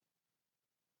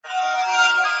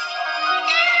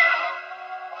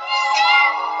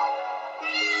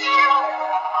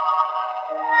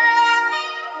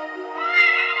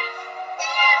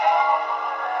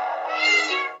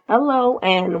Hello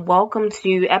and welcome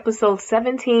to episode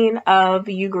 17 of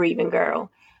You Grieving Girl.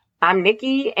 I'm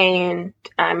Nikki and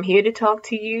I'm here to talk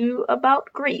to you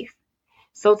about grief.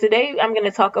 So today I'm going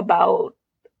to talk about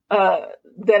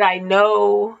that I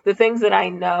know, the things that I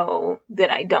know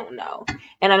that I don't know.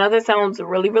 And I know that sounds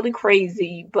really, really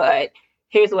crazy, but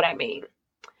here's what I mean.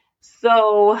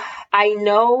 So I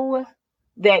know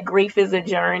that grief is a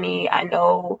journey. I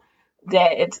know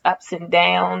that it's ups and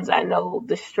downs. I know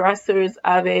the stressors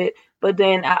of it. But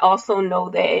then I also know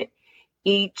that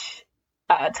each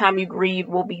time you grieve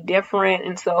will be different.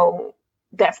 And so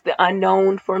that's the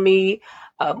unknown for me,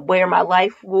 where my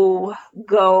life will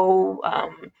go,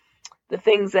 the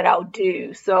things that I'll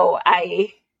do. So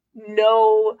I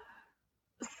know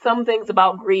some things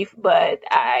about grief, but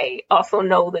I also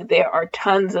know that there are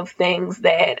tons of things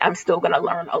that I'm still going to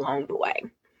learn along the way.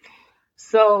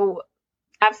 So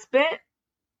I've spent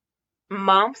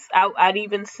months, I'd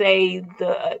even say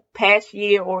the past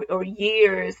year or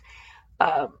years,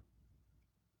 uh,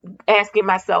 asking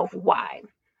myself why.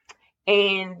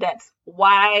 And that's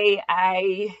why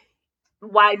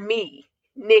me,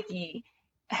 Nikki,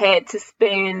 had to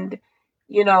spend,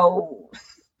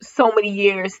 so many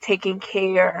years taking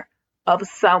care of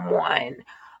someone.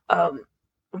 Um,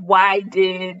 why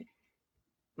did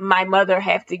my mother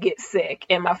have to get sick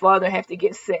and my father have to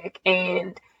get sick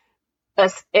and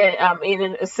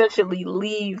essentially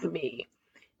leave me?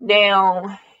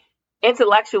 Now,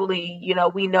 intellectually,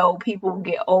 we know people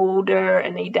get older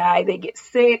and they die, they get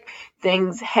sick,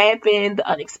 things happen, the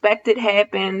unexpected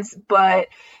happens, but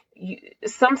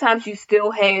sometimes you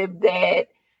still have that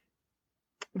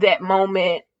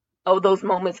moment, or those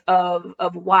moments of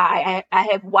why.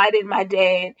 Why did my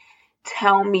dad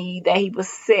tell me that he was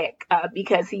sick?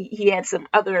 Because he had some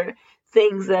other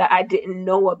things that I didn't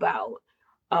know about.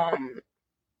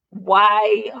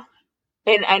 Why?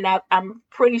 I'm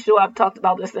pretty sure I've talked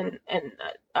about this in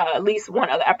at least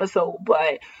one other episode,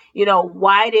 but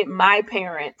why did my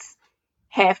parents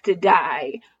have to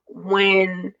die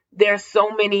when there's so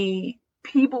many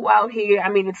people out here? I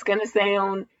mean, it's gonna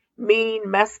sound mean,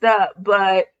 messed up,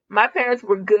 but my parents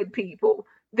were good people.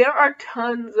 There are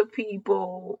tons of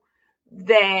people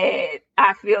that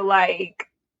I feel like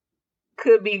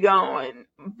could be gone,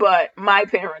 but my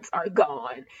parents are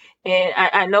gone. And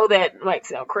I know that might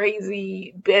sound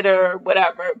crazy, bitter,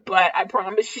 whatever, but I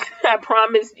promise you, I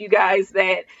promise you guys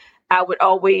that I would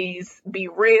always be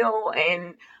real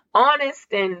and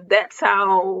honest, and that's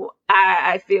how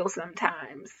I feel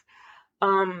sometimes.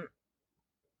 Um,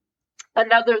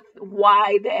 Another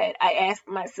why that I ask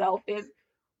myself is,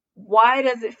 why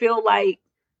does it feel like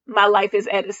my life is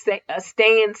at a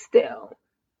standstill?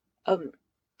 Um,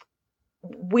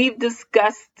 we've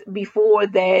discussed before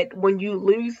that when you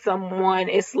lose someone,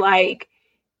 it's like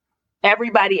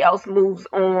everybody else moves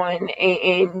on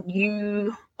and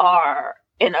you are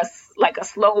in like a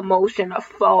slow motion of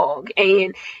fog,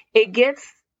 and it gets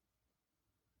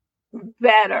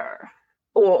better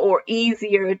or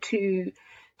easier to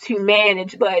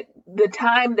manage, but the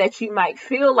time that you might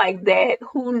feel like that,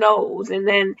 who knows? And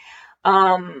then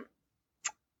um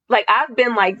like I've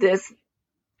been like this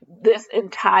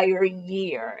entire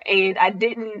year, and I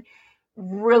didn't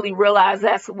really realize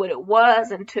that's what it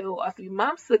was until a few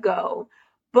months ago.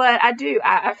 But I do.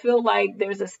 I feel like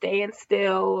there's a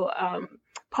standstill.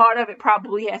 Part of it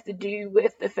probably has to do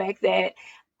with the fact that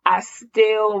I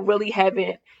still really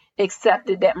haven't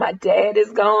accepted that my dad is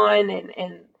gone,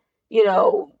 and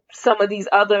some of these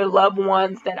other loved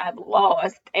ones that I've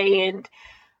lost. And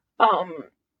um,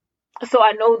 so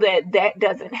I know that that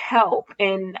doesn't help.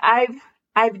 And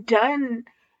I've done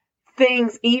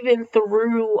things even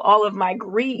through all of my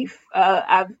grief.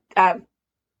 I've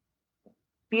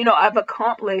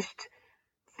accomplished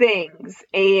things,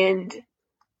 and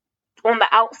on the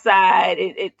outside,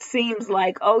 it seems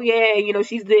like, oh yeah,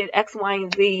 she's did X, Y,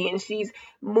 and Z, and she's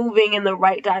moving in the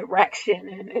right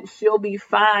direction, and she'll be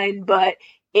fine. But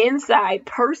inside,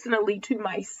 personally, to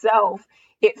myself,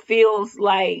 it feels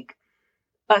like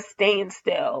a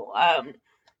standstill.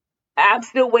 I'm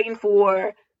still waiting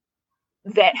for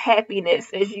that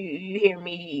happiness, as you hear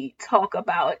me talk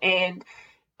about. And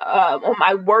on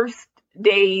my worst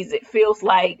days, it feels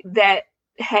like that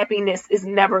happiness is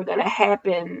never going to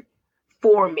happen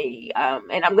for me.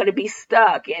 And I'm going to be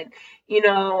stuck, and,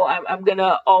 I'm going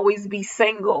to always be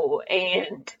single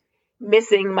and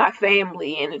missing my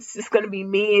family. And it's just going to be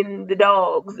me and the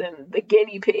dogs and the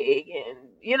guinea pig.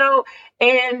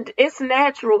 And it's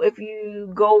natural if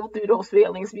you go through those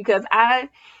feelings, because I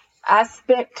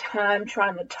spent time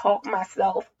trying to talk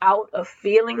myself out of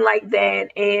feeling like that,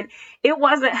 and it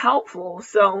wasn't helpful.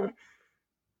 So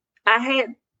I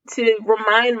had to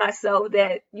remind myself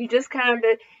that you just kind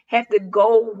of have to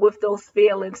go with those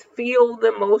feelings, feel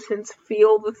the emotions,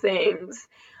 feel the things,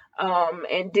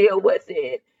 and deal with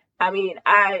it. I mean,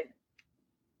 I'm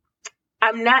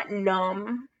not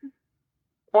numb,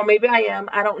 or maybe I am,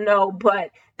 I don't know,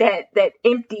 but that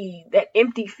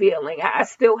empty feeling, I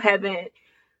still haven't,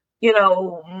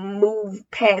 moved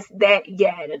past that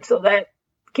yet. And so that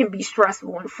can be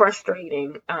stressful and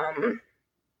frustrating.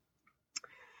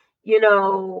 You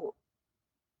know,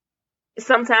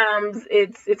 sometimes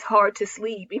it's hard to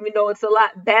sleep, even though it's a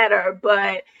lot better.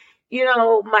 But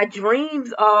my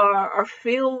dreams are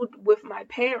filled with my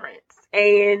parents,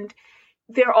 and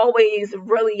they're always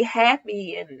really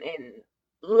happy and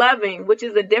loving, which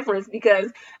is a difference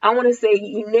because I want to say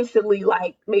initially,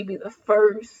 like maybe the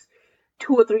first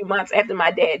 2 or 3 months after my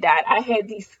dad died, I had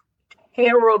these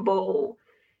terrible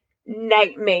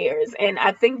nightmares, and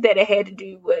I think that it had to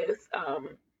do with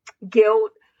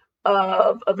guilt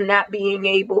of not being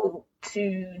able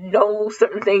to know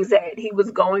certain things that he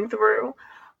was going through.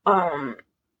 Um,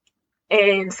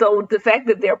 and so the fact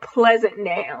that they're pleasant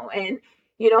now, and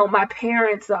my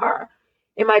parents are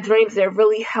in my dreams, they're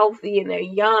really healthy and they're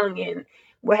young, and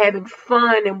we're having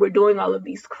fun and we're doing all of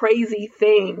these crazy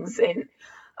things. And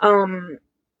um,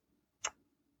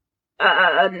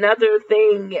 another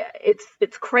thing,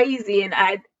 it's crazy, and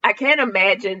I can't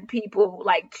imagine people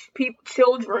like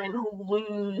children who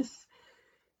lose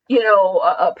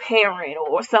a parent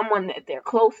or someone that they're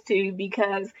close to,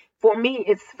 because for me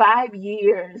it's 5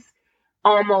 years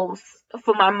almost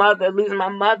for my mother, losing my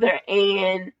mother,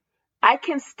 and I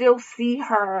can still see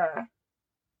her,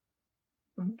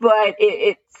 but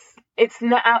it's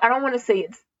not. I don't want to say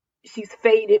she's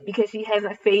faded, because she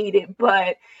hasn't faded,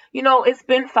 but it's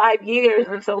been 5 years,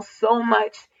 and so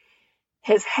much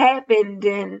has happened,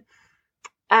 and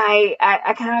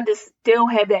I kind of still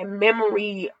have that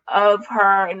memory of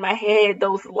her in my head,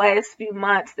 those last few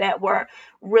months that were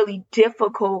really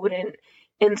difficult,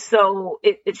 and so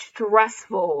it's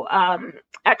stressful.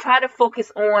 I try to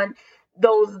focus on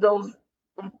those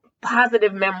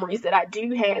positive memories that I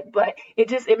do have, but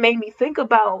it made me think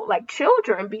about like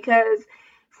children, because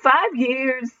 5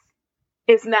 years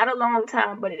is not a long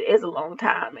time, but it is a long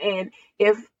time. And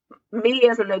if me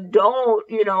as an adult,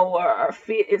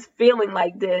 is feeling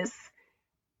like this,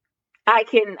 I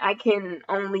can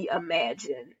only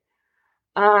imagine.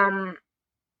 Um,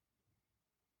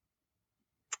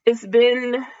 it's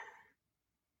been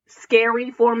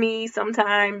scary for me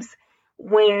sometimes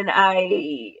when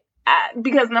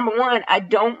because number one, I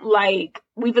don't like,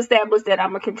 we've established that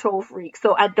I'm a control freak,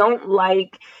 so I don't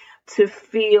like to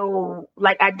feel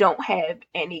like I don't have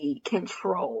any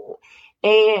control.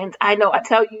 And I know I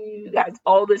tell you guys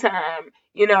all the time,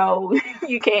 you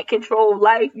can't control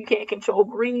life, you can't control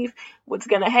grief. What's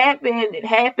going to happen, it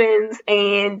happens,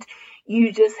 and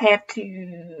you just have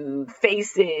to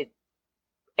face it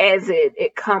as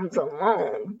it comes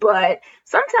along. But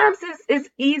sometimes it's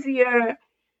easier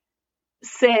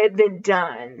said than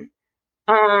done.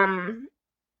 Um,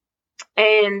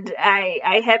 and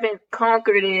I haven't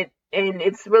conquered it, and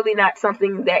it's really not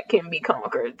something that can be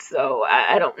conquered. So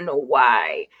I don't know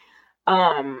why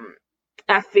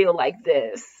I feel like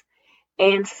this.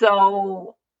 And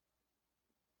so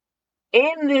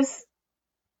in this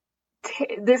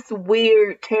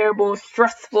weird, terrible,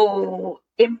 stressful,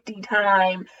 empty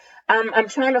time, I'm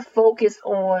trying to focus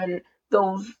on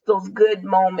those good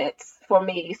moments for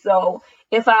me. So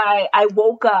if I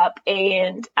woke up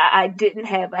and I didn't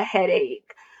have a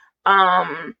headache,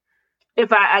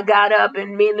 if I got up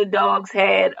and me and the dogs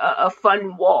had a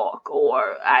fun walk,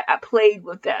 or I played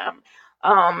with them,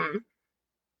 um,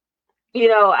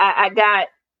 I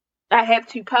have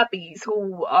two puppies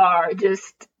who are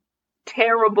just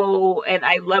terrible, and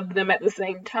I love them at the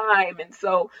same time. And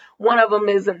so one of them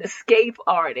is an escape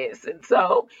artist, and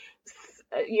so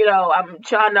I'm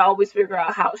trying to always figure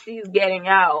out how she's getting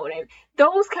out, and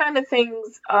those kind of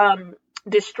things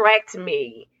distract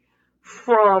me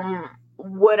from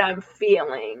what I'm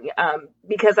feeling,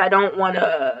 because I don't want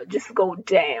to just go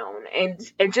down,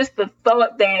 and just the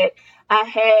thought that I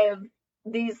have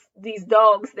these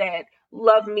dogs that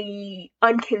love me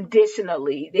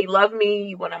unconditionally. They love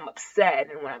me when I'm upset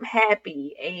and when I'm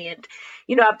happy. And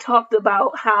I've talked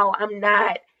about how I'm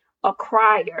not a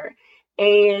crier,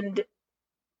 and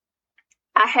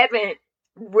I haven't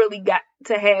really got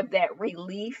to have that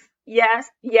relief yet.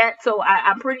 So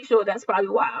I'm pretty sure that's probably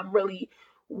why I'm really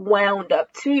wound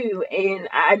up too. And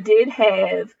I did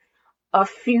have a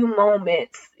few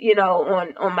moments,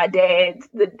 on my dad's,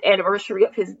 the anniversary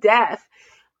of his death.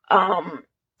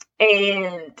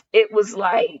 And it was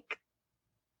like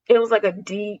a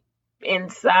deep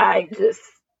inside just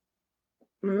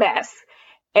mess.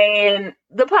 And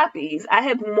the puppies, I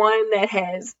have one that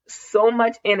has so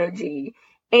much energy,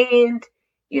 and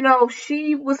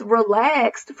she was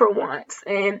relaxed for once,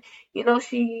 and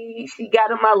she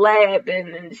got on my lap,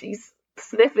 and she's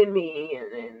sniffing me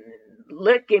and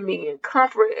licking me and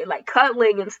comfort, like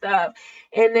cuddling and stuff.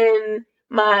 And then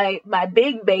my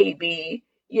big baby,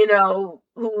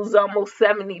 who's almost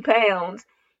 70 pounds,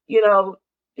 you know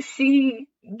she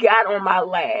got on my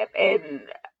lap and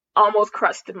almost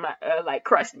crushed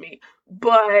me,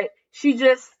 but she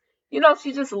just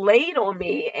laid on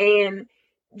me, and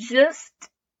just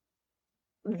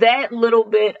that little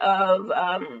bit of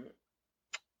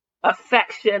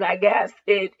affection, I guess,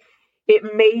 it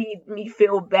made me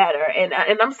feel better. And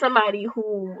I'm somebody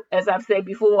who, as I've said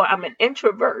before, I'm an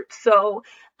introvert, so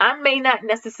I may not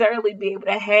necessarily be able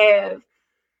to have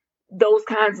those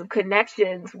kinds of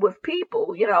connections with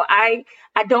people. I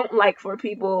don't like for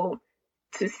people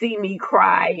to see me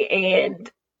cry,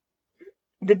 and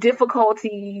the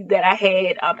difficulty that I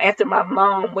had after my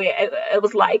mom, where it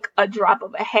was like a drop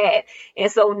of a hat.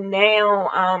 And so now,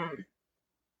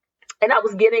 and I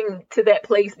was getting to that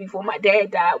place before my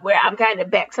dad died, where I'm kind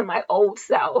of back to my old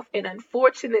self. And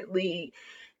unfortunately,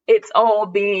 it's all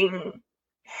being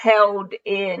held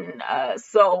in.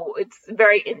 So it's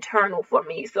very internal for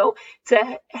me. So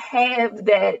to have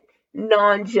that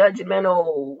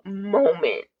non-judgmental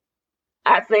moment,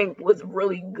 I think was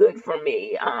really good for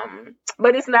me.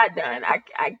 But it's not done.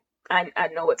 I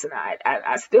know it's not.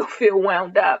 I still feel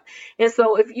wound up. And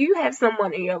so if you have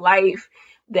someone in your life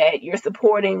that you're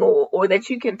supporting, or that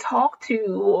you can talk to,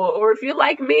 or if you're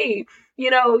like me,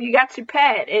 you got your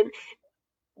pet, and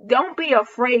don't be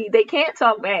afraid. They can't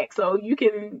talk back. So you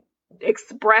can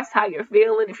express how you're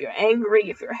feeling, if you're angry,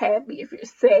 if you're happy, if you're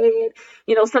sad.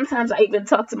 Sometimes I even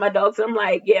talk to my dogs. I'm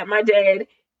like, yeah, my dad,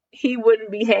 he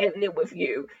wouldn't be having it with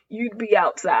you. You'd be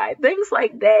outside. Things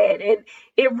like that. And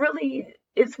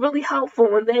it's really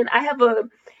helpful. And then I have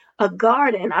a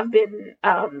garden. I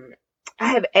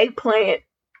have eggplant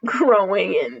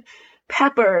growing, and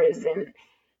peppers, and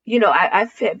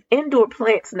I've had indoor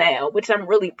plants now, which I'm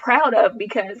really proud of,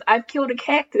 because I've killed a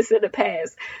cactus in the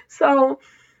past. So,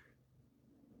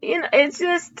 it's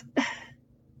just,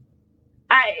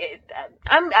 I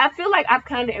feel like I've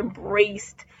kind of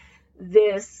embraced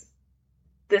this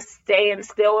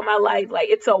standstill in my life. Like,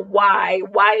 it's a why.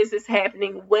 Why is this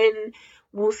happening? When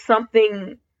will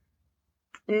something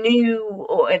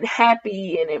new and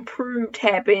happy and improved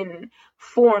happen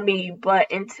for me?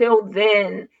 But until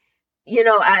then,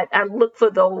 I look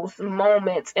for those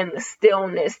moments and the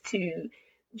stillness to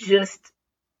just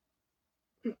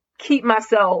keep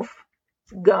myself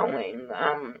going.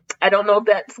 I don't know if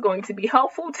that's going to be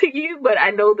helpful to you, but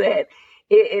I know that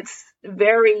it's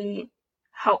very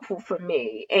helpful for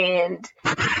me. And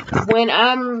when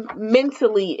I'm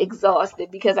mentally exhausted,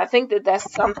 because I think that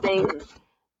that's something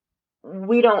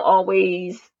we don't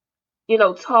always,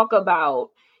 talk about,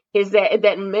 is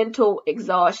that mental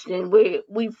exhaustion.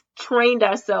 We've trained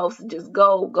ourselves to just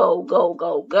go, go, go,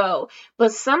 go, go.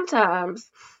 But sometimes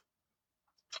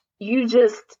you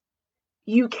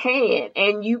can't,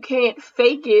 and you can't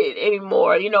fake it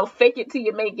anymore. Fake it till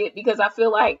you make it, because I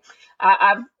feel like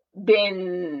I've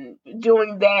been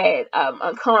doing that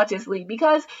unconsciously,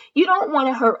 because you don't want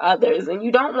to hurt others, and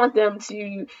you don't want them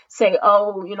to say,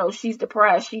 oh, she's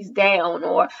depressed, she's down,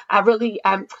 or I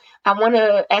want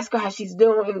to ask her how she's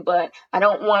doing, but I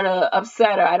don't want to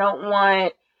upset her. I don't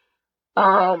want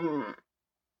her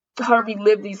to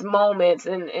relive these moments.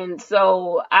 And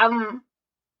so I'm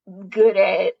good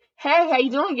at, hey, how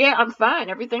you doing? Yeah, I'm fine.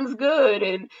 Everything's good.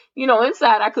 And,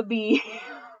 inside I could be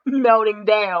melting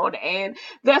down. And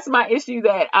that's my issue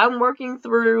that I'm working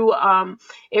through.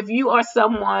 If you are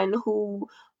someone who,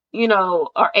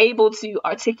 are able to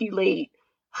articulate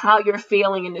how you're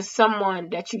feeling, and is someone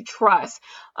that you trust.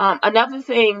 Another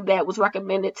thing that was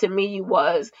recommended to me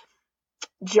was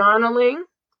journaling,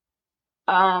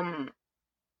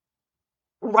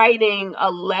 writing a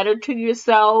letter to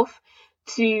yourself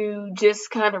to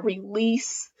just kind of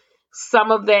release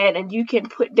some of that, and you can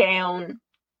put down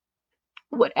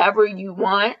whatever you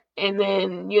want, and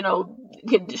then, you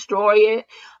can destroy it.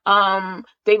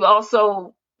 They've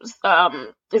also,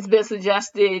 it's been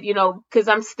suggested, because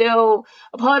I'm still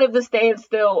a part of the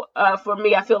standstill. For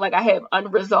me, I feel like I have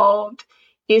unresolved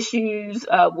issues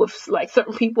with like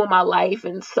certain people in my life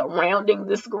and surrounding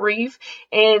this grief.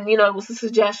 And, it was a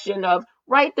suggestion of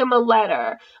write them a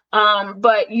letter.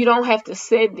 But you don't have to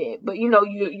send it, but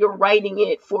you're writing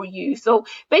it for you. So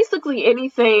basically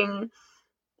anything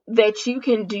that you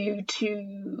can do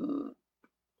to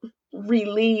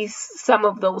release some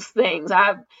of those things.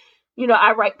 I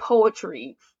write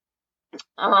poetry.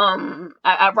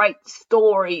 I write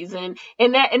stories, and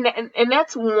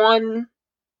that's one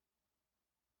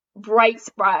bright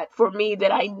spot for me,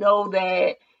 that I know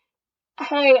that,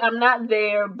 hey, I'm not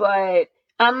there, but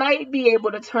I might be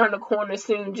able to turn the corner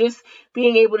soon. Just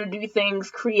being able to do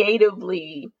things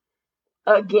creatively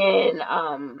again,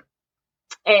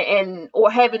 and or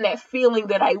having that feeling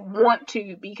that I want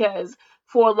to, because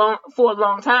for a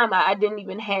long time I didn't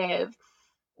even have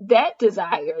that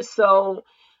desire. So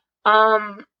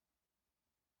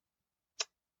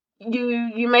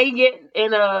you may get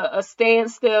in a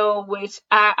standstill, which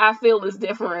I feel is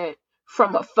different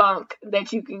from a funk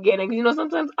that you can get in.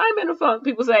 Sometimes I'm in a funk.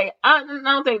 People say, I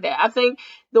don't think that. I think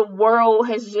the world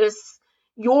has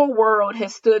your world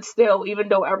has stood still, even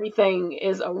though everything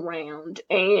is around.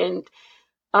 And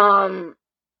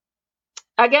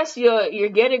I guess your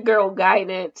Get It Girl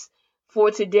guidance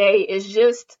for today is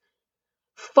just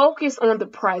focus on the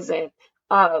present.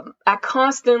 I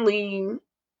constantly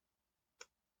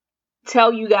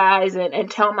tell you guys and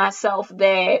tell myself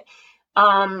that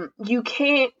you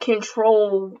can't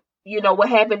control, what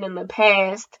happened in the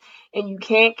past, and you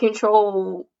can't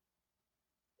control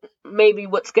maybe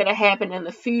what's going to happen in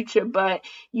the future, but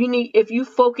if you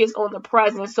focus on the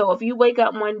present. So if you wake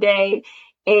up one day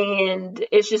and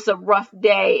it's just a rough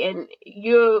day, and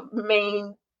your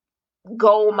main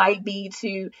goal might be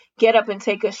to get up and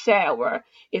take a shower.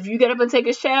 If you get up and take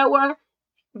a shower,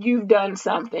 you've done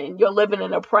something. You're living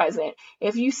in the present.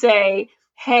 If you say,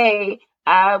 hey,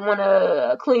 I want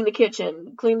to clean the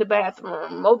kitchen, clean the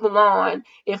bathroom, mow the lawn,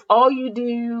 if all you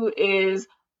do is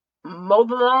mow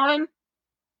the lawn,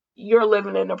 you're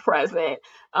living in the present.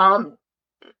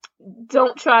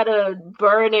 Don't try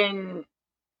to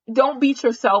don't beat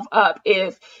yourself up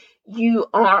if you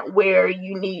aren't where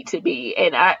you need to be.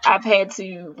 And I've had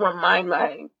to remind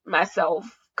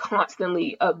myself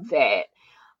constantly of that.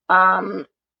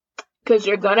 Because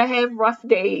you're going to have rough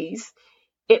days.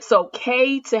 It's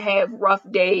okay to have rough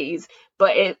days,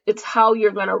 but it's how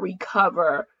you're going to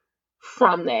recover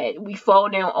from that. We fall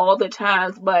down all the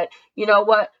times, but you know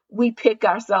what? We pick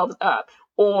ourselves up,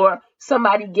 or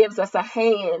somebody gives us a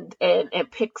hand and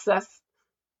picks us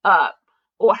up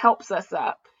or helps us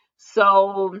up.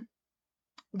 So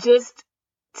just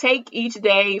take each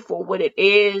day for what it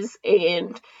is,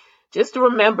 and just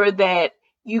remember that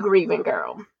you grieving,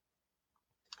 girl.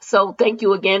 So thank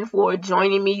you again for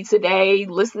joining me today,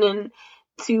 listening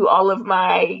to all of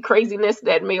my craziness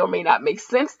that may or may not make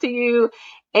sense to you.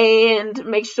 And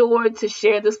make sure to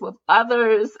share this with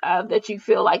others that you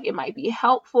feel like it might be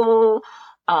helpful.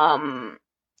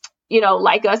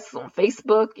 Like us on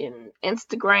Facebook and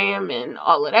Instagram and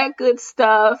all of that good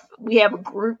stuff. We have a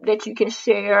group that you can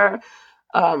share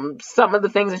some of the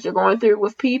things that you're going through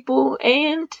with people.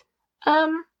 And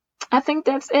I think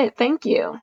that's it. Thank you.